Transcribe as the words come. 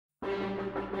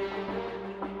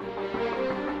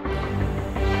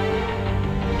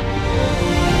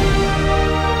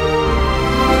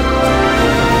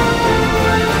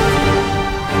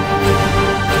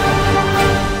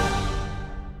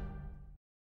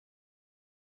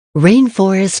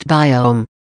Rainforest Biome.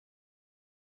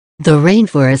 The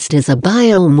rainforest is a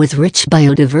biome with rich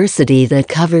biodiversity that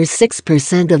covers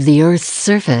 6% of the Earth's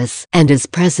surface and is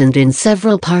present in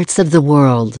several parts of the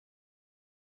world.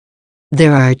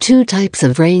 There are two types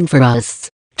of rainforests,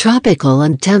 tropical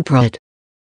and temperate.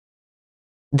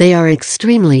 They are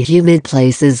extremely humid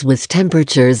places with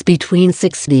temperatures between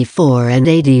 64 and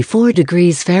 84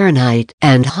 degrees Fahrenheit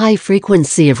and high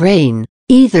frequency of rain,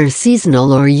 either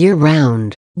seasonal or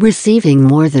year-round, receiving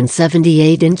more than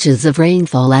 78 inches of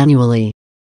rainfall annually.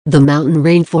 The mountain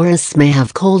rainforests may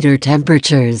have colder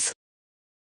temperatures.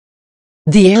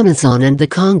 The Amazon and the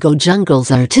Congo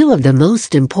jungles are two of the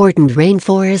most important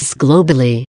rainforests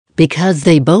globally, because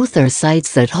they both are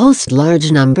sites that host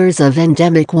large numbers of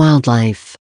endemic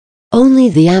wildlife. Only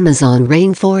the Amazon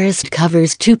rainforest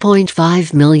covers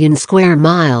 2.5 million square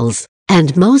miles,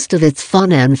 and most of its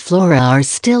fauna and flora are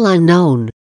still unknown.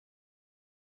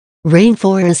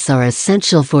 Rainforests are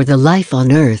essential for the life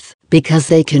on Earth because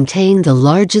they contain the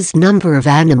largest number of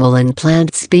animal and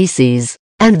plant species,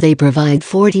 and they provide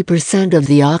 40% of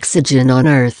the oxygen on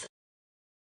Earth.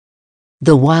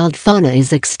 The wild fauna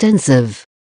is extensive.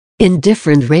 In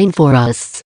different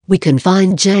rainforests, we can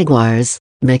find jaguars,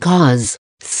 macaws,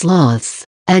 sloths,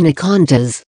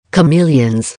 anacondas,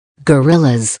 chameleons,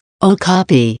 gorillas,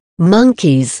 okapi,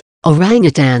 monkeys,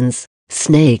 orangutans,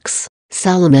 snakes,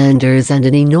 salamanders, and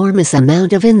an enormous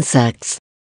amount of insects.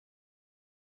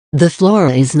 The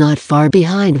flora is not far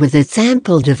behind with its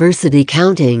ample diversity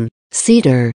counting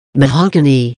cedar,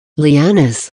 mahogany,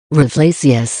 lianas,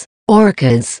 rafflesia,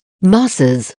 orchids,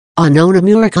 mosses, Annona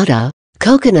muricata,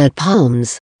 coconut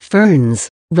palms, ferns,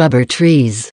 rubber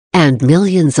trees, and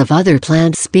millions of other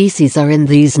plant species are in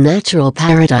these natural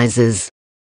paradises.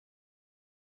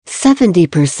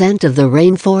 70% of the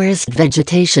rainforest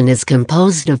vegetation is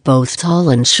composed of both tall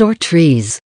and short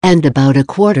trees, and about a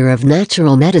quarter of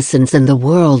natural medicines in the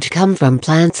world come from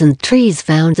plants and trees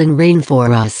found in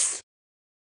rainforests.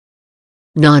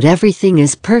 Not everything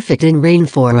is perfect in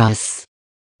rainforests.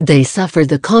 They suffer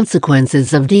the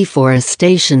consequences of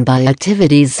deforestation by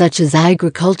activities such as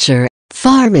agriculture,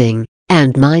 farming,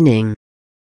 and mining.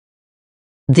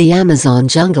 The Amazon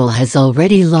jungle has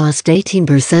already lost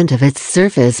 18% of its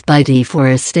surface by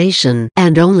deforestation,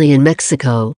 and only in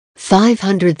Mexico,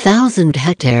 500,000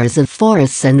 hectares of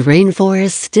forests and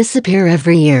rainforests disappear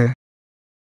every year.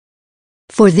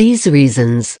 For these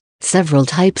reasons, several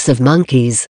types of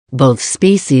monkeys, both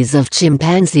species of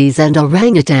chimpanzees and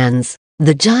orangutans,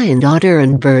 the giant otter,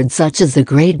 and birds such as the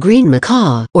great green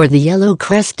macaw or the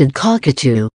yellow-crested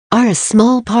cockatoo, are a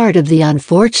small part of the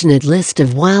unfortunate list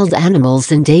of wild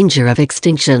animals in danger of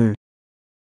extinction.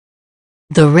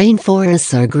 The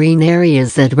rainforests are green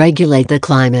areas that regulate the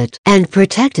climate and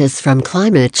protect us from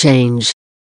climate change.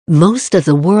 Most of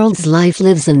the world's life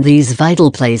lives in these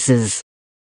vital places.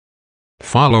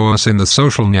 Follow us in the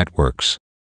social networks: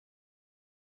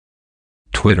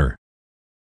 Twitter,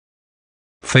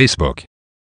 Facebook,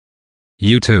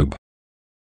 YouTube,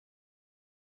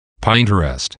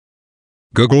 Pinterest,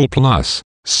 Google+,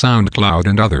 SoundCloud,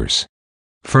 and others.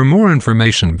 For more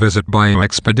information, visit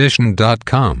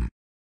bioexpedition.com.